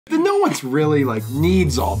No one's really, like,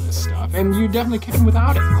 needs all this stuff, and you definitely can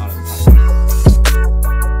without it a lot of the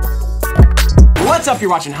time. What's up? You're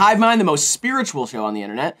watching Hivemind, the most spiritual show on the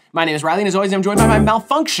internet. My name is Riley, and as always, I'm joined by my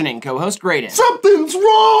malfunctioning co-host, Graydon. Something's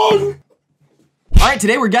wrong! All right,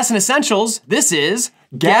 today we're guessing essentials. This is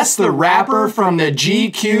Guess the Rapper from the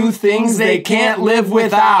GQ Things They Can't Live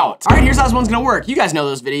Without. All right, here's how this one's gonna work. You guys know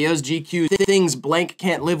those videos, GQ Things Blank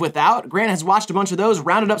Can't Live Without. Grant has watched a bunch of those,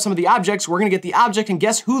 rounded up some of the objects. We're gonna get the object and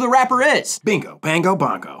guess who the rapper is. Bingo, bango,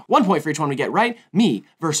 bongo. 1 point for each one we get right. Me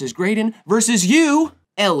versus Graydon versus you,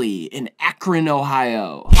 Ellie in Akron,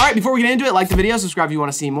 Ohio. All right, before we get into it, like the video, subscribe if you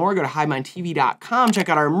want to see more. Go to hivemindtv.com, check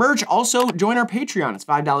out our merch. Also, join our Patreon. It's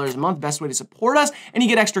 $5 a month, best way to support us, and you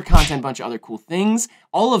get extra content, a bunch of other cool things.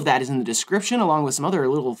 All of that is in the description, along with some other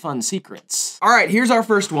little fun secrets. All right, here's our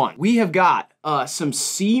first one. We have got some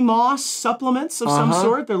sea moss supplements of some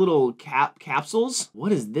sort. They're little capsules.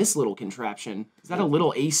 What is this little contraption? Is that a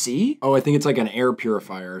little AC? Oh, I think it's like an air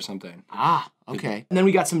purifier or something. Ah, okay. And then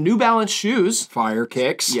we got some New Balance shoes. Fire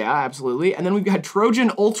kicks. Yeah, absolutely. And then we've got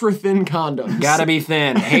Trojan ultra thin condoms. Gotta be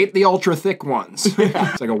thin. Hate the ultra thick ones.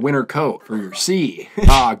 It's like a winter coat for your sea.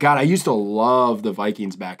 Oh, God, I used to love the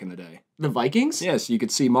Vikings back in the day. The Vikings? Yes, you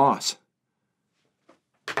could see moss.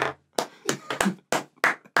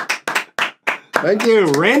 Thank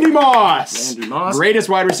you, Randy Moss. Randy Moss. Greatest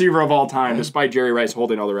wide receiver of all time, despite Jerry Rice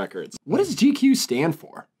holding all the records. What does GQ stand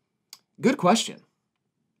for? Good question.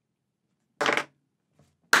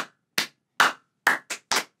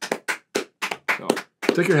 So,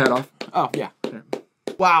 take your hat off. Oh, yeah.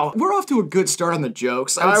 Wow, we're off to a good start on the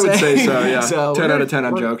jokes. I would say so, yeah. 10 out of 10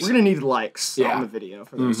 on jokes. We're gonna need likes on the video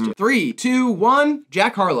for those two. 3, 2, 1,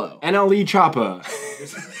 Jack Harlow. NLE Choppa.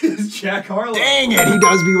 It's Jack Harlow. Dang it, he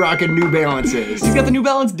does be rocking New Balances. He's got the New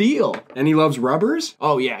Balance deal. And he loves rubbers?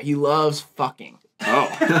 Oh yeah, he loves fucking. Oh.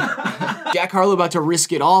 Jack Harlow about to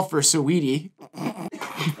risk it all for Sweetie.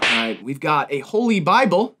 Alright, we've got a Holy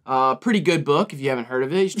Bible, pretty good book. If you haven't heard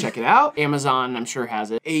of it, you should check it out. Amazon, I'm sure,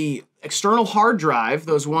 has it. A external hard drive,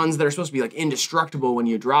 those ones that are supposed to be like indestructible when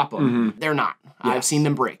you drop them. They're not. Yes. I've seen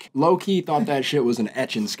them break. Low-key thought that shit was an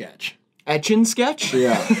etch-and-sketch. Etch-and-sketch?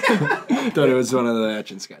 Yeah. Thought it was one of the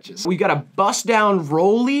etch-and-sketches. We got a bust-down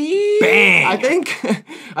Rolly. Bang! I think.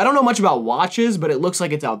 I don't know much about watches, but it looks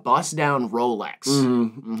like it's a bust-down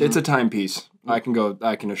Rolex. It's a timepiece. I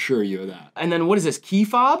can assure you of that. And then what is this, key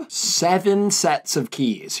fob? 7 sets of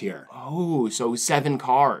keys here. Oh, so 7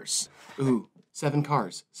 cars. Ooh, 7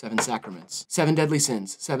 cars, 7 sacraments, 7 deadly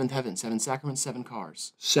sins, 7th heaven, 7 sacraments, 7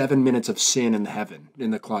 cars. 7 minutes of sin in heaven,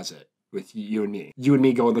 in the closet, with you and me. You and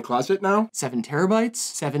me go in the closet now? 7 terabytes,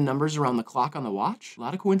 7 numbers around the clock on the watch. A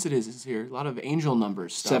lot of coincidences here, a lot of angel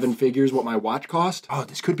numbers stuff. 7 figures what my watch cost? Oh,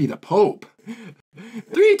 this could be the Pope.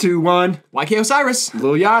 3, 2, 1. YK Osiris.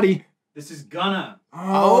 Lil Yachty. This is Gunna.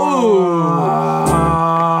 I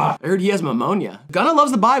heard he has pneumonia. Gunna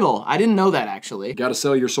loves the Bible. I didn't know that, actually. You gotta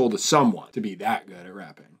sell your soul to someone to be that good at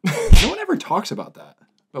rapping. No one ever talks about that.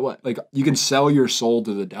 But what? Like, you can sell your soul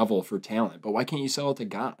to the devil for talent, but why can't you sell it to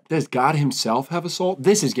God? Does God himself have a soul?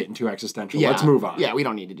 This is getting too existential. Let's move on. Yeah, we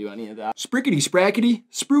don't need to do any of that. Sprickety sprackety,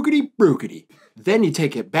 spruikety brookety. Then you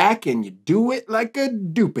take it back and you do it like a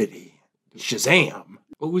doopity. Shazam.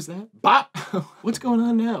 What was that? Bop. What's going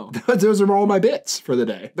on now? Those are all my bits for the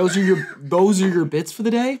day. Those are your bits for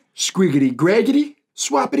the day? Squiggity graggity,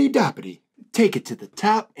 swappity doppity. Take it to the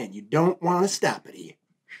top and you don't want to stop it.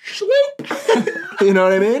 Swoop. You know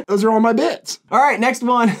what I mean? Those are all my bits. All right, next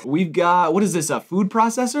one. We've got, what is this, a food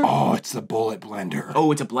processor? Oh, it's the bullet blender.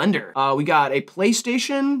 Oh, it's a blender. We got a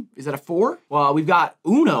PlayStation. Is that a 4? Well, we've got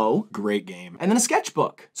Uno. Great game. And then a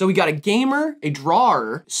sketchbook. So we got a gamer, a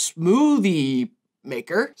drawer, smoothie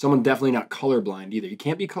maker. Someone definitely not colorblind either. You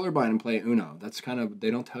can't be colorblind and play Uno. That's kind of,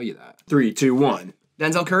 they don't tell you that. 3, 2, 1.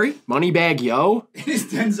 Denzel Curry? Moneybag Yo? It is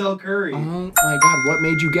Denzel Curry. Oh my God, what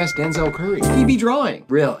made you guess Denzel Curry? He be drawing.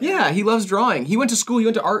 Really? Yeah, he loves drawing. He went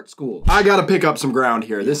to art school. I gotta pick up some ground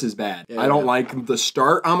here. This is bad. Yeah, I don't like the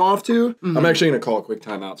start I'm off to. I'm actually gonna call a quick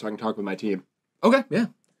timeout so I can talk with my team. Okay, yeah.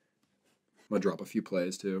 I'm gonna drop a few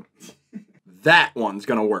plays too. That one's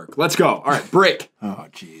gonna work. Let's go. All right, break. Oh,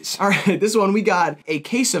 jeez. All right, this one we got a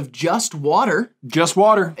case of Just Water. Just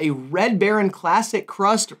water. A Red Baron Classic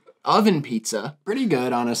Crust oven pizza. Pretty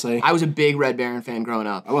good, honestly. I was a big Red Baron fan growing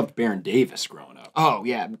up. I loved Baron Davis growing up. Oh,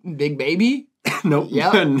 yeah. Big Baby? Nope.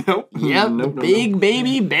 Yep. Nope. Yep, Nope. Big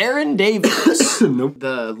Baby Baron Davis. Nope.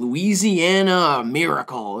 The Louisiana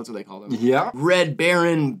Miracle, that's what they call them. Yeah. Red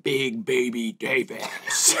Baron Big Baby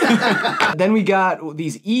Davis. Then we got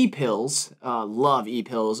these E-pills. Love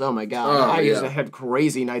E-pills, oh my God. I used to have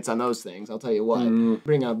crazy nights on those things, I'll tell you what.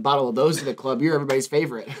 Bring a bottle of those to the club, you're everybody's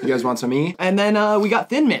favorite. You guys want some E? And then we got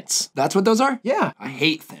Thin Mints. That's what those are? Yeah. I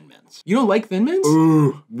hate Thin Mints. You don't like Thin Mints?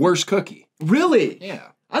 Ooh, worst cookie. Really? Yeah.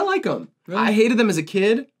 I like them. Really? I hated them as a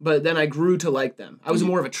kid, but then I grew to like them. I was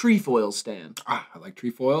more of a trefoil stan. I like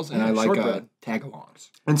trefoils, and Yeah, I like shortbread.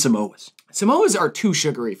 tagalongs. And Samoas. Samoas are too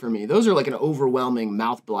sugary for me. Those are like an overwhelming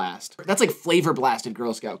mouth blast. That's like flavor blasted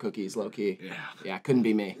Girl Scout cookies, low key. Yeah. Yeah, couldn't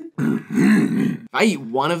be me. If I eat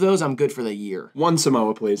one of those, I'm good for the year. One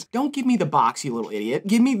Samoa, please. Don't give me the box, you little idiot.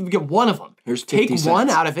 Get one of them. Here's 50 Take cents. one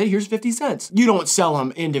out of it, here's 50 cents. You don't sell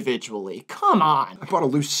them individually. Come on. I bought a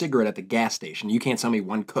loose cigarette at the gas station. You can't sell me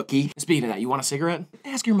one cookie. Speaking of that, you want a cigarette?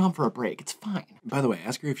 Ask your mom for a break, it's fine. By the way,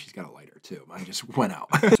 ask her if she's got a lighter, too. Mine just went out.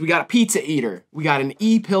 So we got a pizza eater, we got an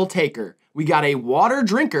E-pill taker, we got a water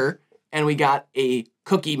drinker, and we got a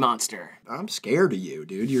cookie monster. I'm scared of you,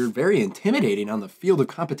 dude. You're very intimidating on the field of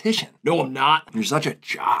competition. No, I'm not. You're such a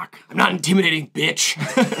jock. I'm not intimidating, bitch.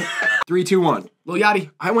 3, 2, 1. Lil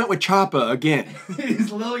Yachty. I went with Choppa again.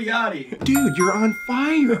 He's Lil Yachty. Dude, you're on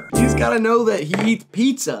fire. You just gotta know that he eats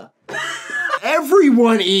pizza.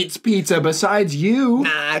 Everyone eats pizza besides you.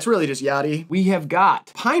 Nah, it's really just Yachty. We have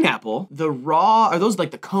got pineapple, the raw, are those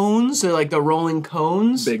like the cones? They're like the rolling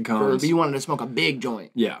cones? Big cones. Or you wanted to smoke a big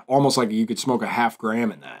joint. Yeah, almost like you could smoke a half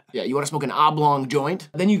gram in that. Yeah, you want to smoke an oblong joint.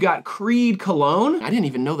 Then you got Creed cologne. I didn't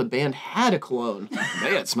even know the band had a cologne.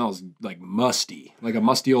 Man, it smells like musty, like a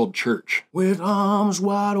musty old church. With arms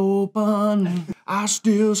wide open, I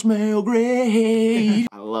still smell great.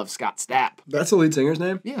 I love Scott Stapp. That's the lead singer's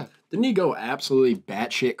name? Yeah. Didn't he go absolutely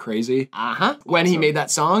batshit crazy? Uh-huh. When he made that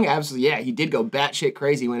song, absolutely, yeah, he did go batshit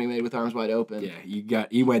crazy when he made With Arms Wide Open. Yeah,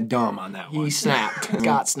 he went dumb on that one. He snapped.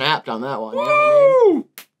 Scott snapped on that one. You know what I mean?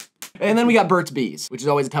 And then we got Burt's Bees, which is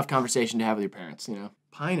always a tough conversation to have with your parents, you know?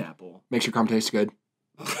 Pineapple. Makes your cum taste good.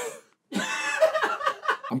 I'm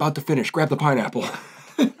about to finish. Grab the pineapple.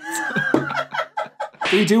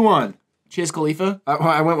 3, 2, 1. Chiz Khalifa.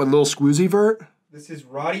 I went with Lil Squoozy Vert. This is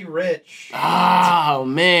Roddy Ricch. Oh,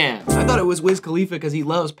 man. I thought it was Wiz Khalifa because he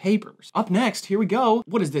loves papers. Up next, here we go.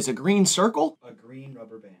 What is this, a green circle? A green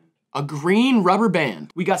rubber band. A green rubber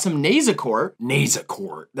band. We got some Nasacort.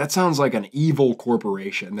 Nasacort. That sounds like an evil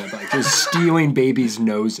corporation that like is stealing babies'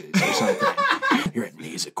 noses or something. Here at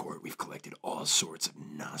Nasacort, we've collected all sorts of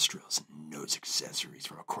nostrils and nose accessories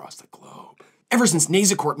from across the globe. Ever since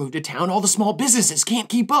Nasacort moved to town, all the small businesses can't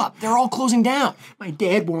keep up. They're all closing down. My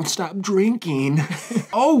dad won't stop drinking.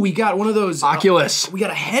 Oh, we got one of those... Oculus. We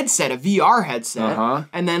got a headset, a VR headset. Uh-huh.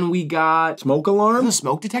 And then we got... Smoke alarm? A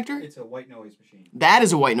smoke detector? It's a white noise machine. That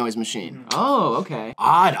is a white noise machine. Oh, okay.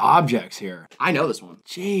 Odd objects here. I know this one.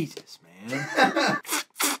 Jesus, man.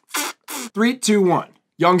 3, 2, 1.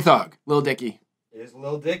 Young Thug. Lil Dicky. It is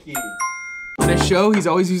Lil Dicky. On his show, he's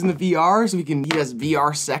always using the VR, so he does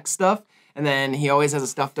VR sex stuff. And then he always has a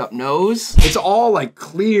stuffed up nose. It's all like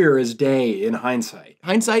clear as day in hindsight.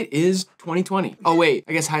 Hindsight is 2020. Oh wait,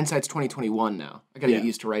 I guess hindsight's 2021 now. I gotta get Yeah.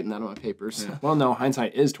 used to writing that on my papers. Yeah. Well, no,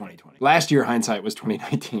 hindsight is 2020. Last year, hindsight was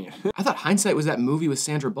 2019. I thought Hindsight was that movie with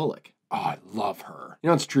Sandra Bullock. Oh, I love her. You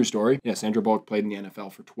know, it's a true story. Yeah, Sandra Bullock played in the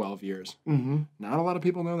NFL for 12 years. Mm-hmm. Not a lot of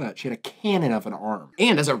people know that. She had a cannon of an arm.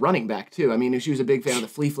 And as a running back too. I mean, she was a big fan of the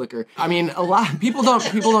flea flicker. I mean, a lot people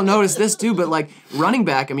don't notice this too, but like running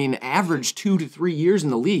back, I mean, average 2 to 3 years in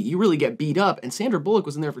the league, you really get beat up. And Sandra Bullock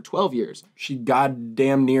was in there for 12 years. She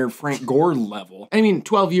goddamn near Frank Gore level. I mean,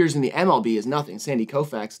 12 years in the MLB is nothing. Sandy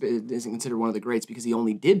Koufax isn't considered one of the greats because he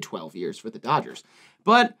only did 12 years for the Dodgers.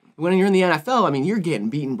 But when you're in the NFL, I mean, you're getting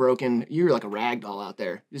beaten, broken. You're like a rag doll out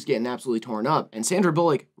there, just getting absolutely torn up. And Sandra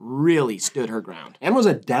Bullock really stood her ground. And was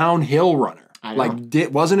a downhill runner. I know.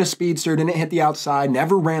 Like, wasn't a speedster, didn't hit the outside,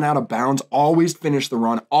 never ran out of bounds, always finished the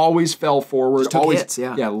run, always fell forward. Just took always, hits,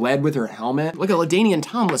 yeah. Yeah, led with her helmet. Like a LaDainian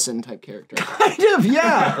Tomlinson type character. Kind of,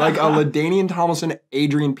 yeah. Like a LaDainian Tomlinson,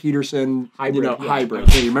 Adrian Peterson Hybrid, You know, yeah. hybrid.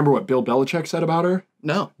 Hey, you remember what Bill Belichick said about her?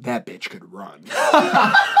 No. That bitch could run.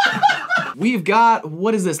 We've got,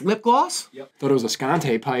 what is this, lip gloss? Thought it was a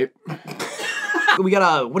Scante pipe. We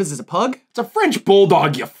got a, what is this, a pug? It's a French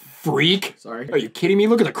bulldog, you freak. Sorry. Are you kidding me?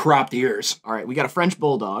 Look at the cropped ears. All right, we got a French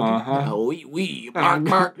bulldog. Wee, Bark,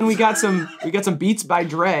 bark. And we got some Beats by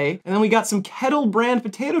Dre, and then we got some Kettle brand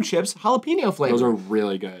potato chips, jalapeno flavor. Those are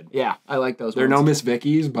really good. Yeah, I like those. They're ones. no Miss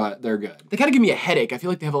Vicky's, but they're good. They kind of give me a headache. I feel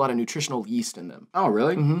like they have a lot of nutritional yeast in them. Oh,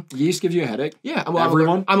 really? Yeast gives you a headache? Yeah, well,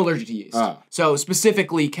 Everyone? I'm allergic to yeast. Oh. So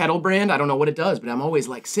specifically Kettle brand, I don't know what it does, but I'm always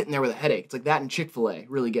like sitting there with a headache. It's like that and Chick-fil-A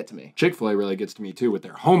really get to me. Chick-fil-A really gets to me too with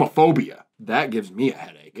their homophobia. That gives me a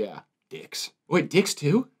headache. Yeah. Dicks. Wait, Dick's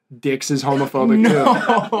too? Dick's is homophobic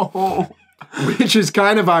No. too. Which is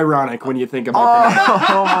kind of ironic when you think about that.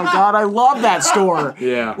 Oh my god, I love that store.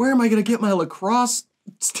 Yeah. Where am I gonna get my lacrosse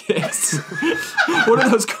sticks? What are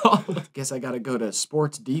those called? Guess I gotta go to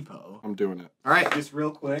Sports Depot. I'm doing it. All right. Just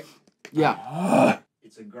real quick, Yeah.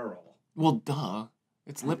 it's a girl. Well, duh.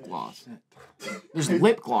 It's lip gloss. There's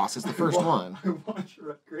lip gloss. It's the first one. I want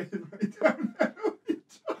you Graydon right down there.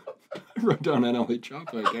 I wrote down NLE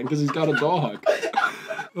Choppa again because he's got a dog.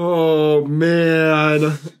 Oh,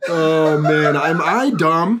 man. Oh, man. Am I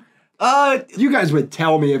dumb? You guys would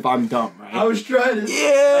tell me if I'm dumb, right? I was trying to.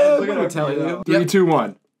 Yeah, I'm gonna tell you. 3, 2,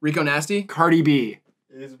 1. Rico Nasty? Cardi B.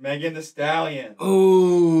 It is Megan Thee Stallion.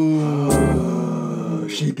 Oh.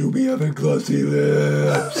 She do be having glossy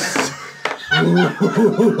lips.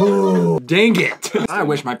 Dang it. I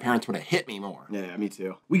wish my parents would have hit me more. Yeah, me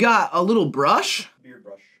too. We got a little brush. Beard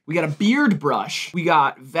brush. We got a beard brush. We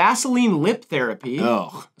got Vaseline lip therapy.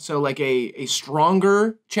 Oh. So like a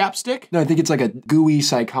stronger chapstick. No, I think it's like a gooey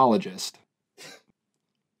psychologist.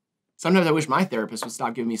 Sometimes I wish my therapist would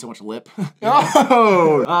stop giving me so much lip.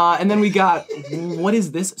 Oh! And then we got, what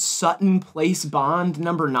is this? Sutton Place Bond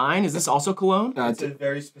number 9. Is this also cologne? It's a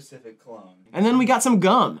very specific cologne. And then we got some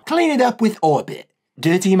gum. Clean it up with Orbit.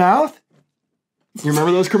 Dirty mouth? You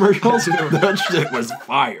remember those commercials? That shit was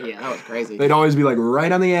fire. Yeah, that was crazy. They'd always be like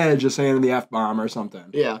right on the edge of saying the F-bomb or something.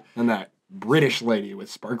 Yeah. And that British lady with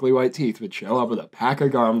sparkly white teeth would show up with a pack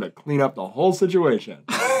of gum to clean up the whole situation.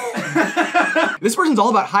 This person's all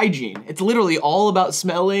about hygiene. It's literally all about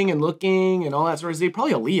smelling and looking and all that sort of stuff.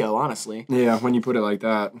 Probably a Leo, honestly. Yeah, when you put it like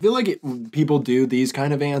that. I feel like people do these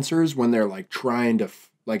kind of answers when they're like trying to,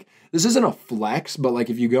 like, this isn't a flex, but like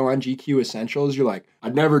if you go on GQ Essentials, you're like, I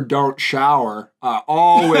never don't shower. I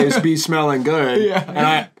always be smelling good. Yeah.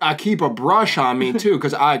 And I keep a brush on me too,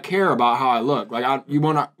 because I care about how I look. Like, you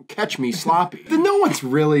want to catch me sloppy. Then no one's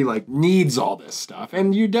really like needs all this stuff.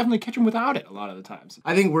 And you definitely catch them without it a lot of the times.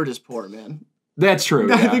 I think we're just poor, man. That's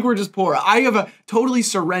true. I Yeah. think we're just poor. I have a totally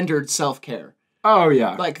surrendered self-care. Oh,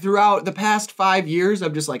 yeah. Like throughout the past 5 years,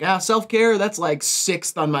 I'm just like, self-care, that's like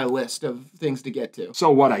 6th on my list of things to get to. So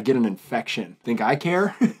what? I get an infection. Think I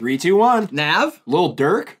care? 3, 2, 1. Nav? Lil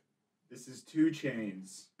Durk? This is 2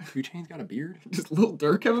 Chainz. 2 Chainz got a beard? Does Lil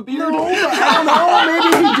Durk have a beard? No, I don't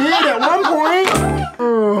know. Maybe he did at one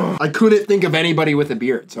point. I couldn't think of anybody with a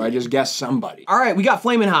beard, so I just guessed somebody. All right, we got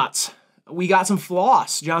Flamin' Hots. We got some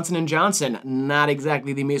floss, Johnson & Johnson. Not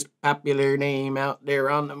exactly the most popular name out there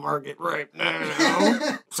on the market right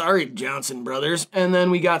now. Sorry, Johnson Brothers. And then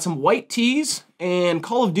we got some white tees and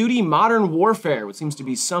Call of Duty Modern Warfare, which seems to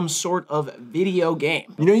be some sort of video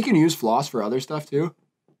game. You know you can use floss for other stuff too?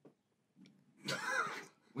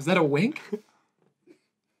 Was that a wink?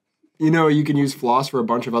 You know you can use floss for a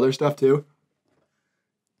bunch of other stuff too?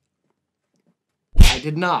 I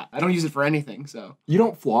did not. I don't use it for anything, so. You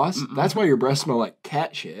don't floss? That's why your breasts smell like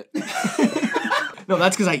cat shit. No,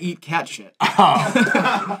 that's because I eat cat shit.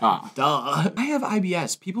 Oh. Duh. I have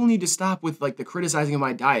IBS. People need to stop with like the criticizing of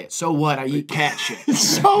my diet. So what? I eat cat shit.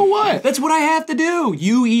 So what? That's what I have to do.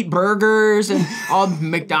 You eat burgers and all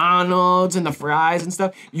McDonald's and the fries and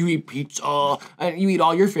stuff. You eat pizza and you eat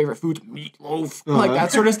all your favorite foods, meatloaf, like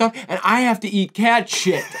that sort of stuff. And I have to eat cat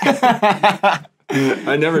shit.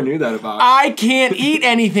 I never knew that about. I can't eat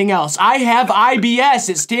anything else. I have IBS.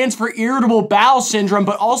 It stands for irritable bowel syndrome,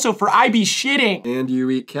 but also for I be shitting. And you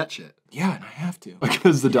eat cat shit. Yeah, and I have to.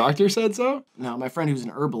 Because the doctor said so? No, my friend who's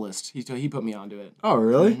an herbalist, he put me onto it. Oh,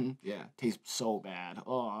 really? Yeah, tastes so bad.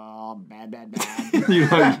 Oh, bad. You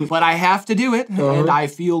like, But I have to do it, and I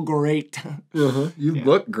feel great. You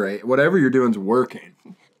look great. Whatever you're doing's working.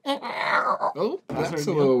 Oh, that's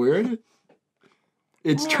a little weird.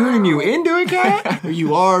 It's turning you into a cat?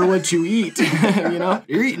 You are what you eat. You know?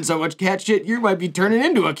 You're eating so much cat shit, you might be turning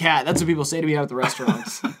into a cat. That's what people say to me out at the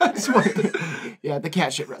restaurants. Yeah, the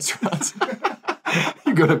cat shit restaurants.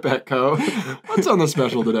 You go to Petco. What's on the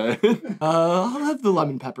special today? I'll have the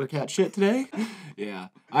lemon pepper cat shit today. Yeah,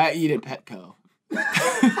 I eat at Petco.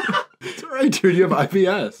 It's all right, dude. You have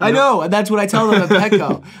IBS. I know, and that's what I tell them at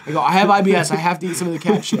Petco. I go, I have IBS. I have to eat some of the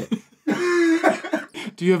cat shit.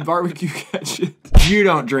 Do you have barbecue cat shit? You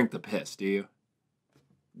don't drink the piss, do you?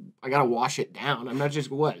 I gotta wash it down. I'm not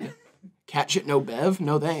just, what? Cat shit, no bev?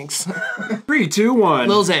 No thanks. 3, 2, 1.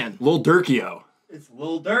 Lil Xan. Lil Durkio. It's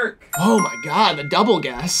Lil Durk. Oh my God, the double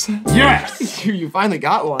guess. Yes! You finally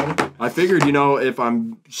got one. I figured, you know, if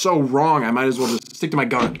I'm so wrong, I might as well just stick to my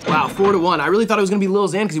gun. Wow, 4-1. I really thought it was gonna be Lil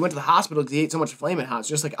Xan because he went to the hospital because he ate so much Flamin' Hots.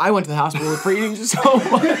 Just like I went to the hospital for eating so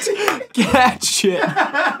much cat shit.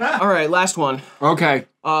 All right, last one. Okay.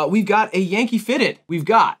 We've got a Yankee Fitted. We've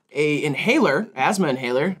got a inhaler, asthma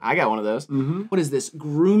inhaler. I got one of those. What is this?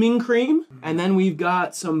 Grooming cream. And then we've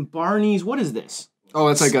got some Barney's. What is this? Oh,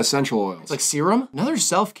 it's like essential oils. It's like serum. Another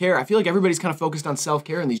self-care. I feel like everybody's kind of focused on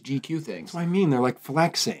self-care in these GQ things. That's what I mean. They're like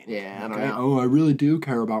flexing. Yeah, I don't Okay? know. Oh, I really do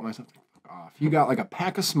care about myself. Fuck off. You got like a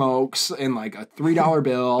pack of smokes and like a $3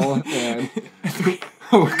 bill and...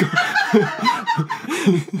 Oh, God.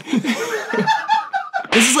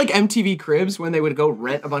 This is like MTV Cribs when they would go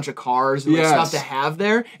rent a bunch of cars and like, Yes. stuff to have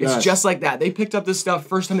there. It's Yes. just like that. They picked up this stuff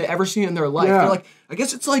first time they ever seen it in their life. Yeah. They're like, I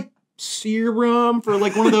guess it's like serum for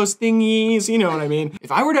like one of those thingies, you know what I mean?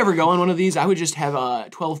 If I were to ever go on one of these, I would just have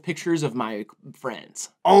 12 pictures of my friends.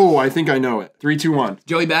 Oh, I think I know it. 3, 2, 1.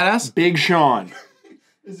 Joey Badass? Big Sean.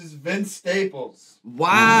 This is Vince Staples.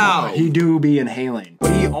 Wow. He do be inhaling.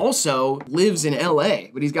 But he also lives in LA,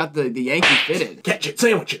 but he's got the Yankee Fitted. Cat shit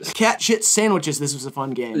sandwiches. Cat shit sandwiches. This was a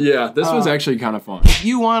fun game. Yeah, this was actually kind of fun. If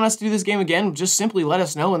you want us to do this game again, just simply let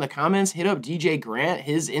us know in the comments. Hit up DJ Grant.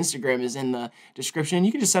 His Instagram is in the description.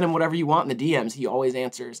 You can just send him whatever you want in the DMs. He always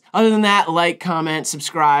answers. Other than that, like, comment,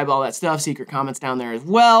 subscribe, all that stuff. Secret comments down there as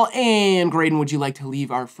well. And Graydon, would you like to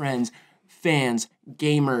leave our friends, fans,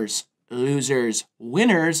 gamers, losers,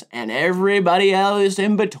 winners, and everybody else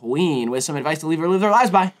in between with some advice to live their lives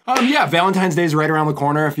by? Yeah, Valentine's Day is right around the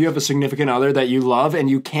corner. If you have a significant other that you love and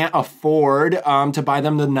you can't afford to buy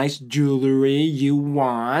them the nice jewelry you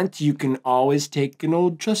want, you can always take an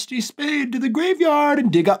old trusty spade to the graveyard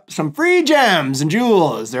and dig up some free gems and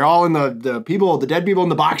jewels. They're all in the dead people in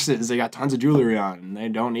the boxes. They got tons of jewelry on and they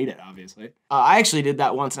don't need it, obviously. I actually did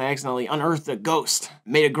that once and I accidentally unearthed a ghost.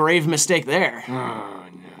 Made a grave mistake there. Oh,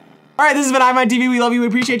 no. All right, this has been Hivemind TV. We love you, we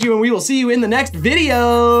appreciate you, and we will see you in the next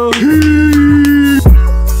video.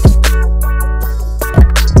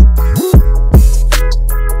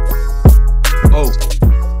 Oh,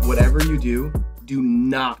 whatever you do, do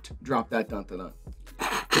not drop that dun-dun-dun.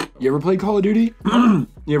 You ever played Call of Duty?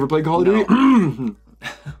 You ever played Call of Duty?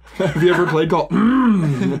 Have you ever played Call?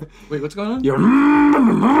 Wait, what's going on?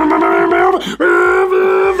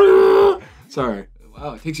 Sorry.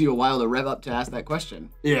 Wow, it takes you a while to rev up to ask that question.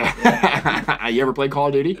 Yeah. You ever played Call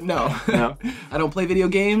of Duty? No. No. I don't play video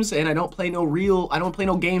games, and I don't play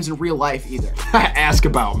no games in real life either. Ask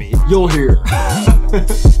about me. You'll hear.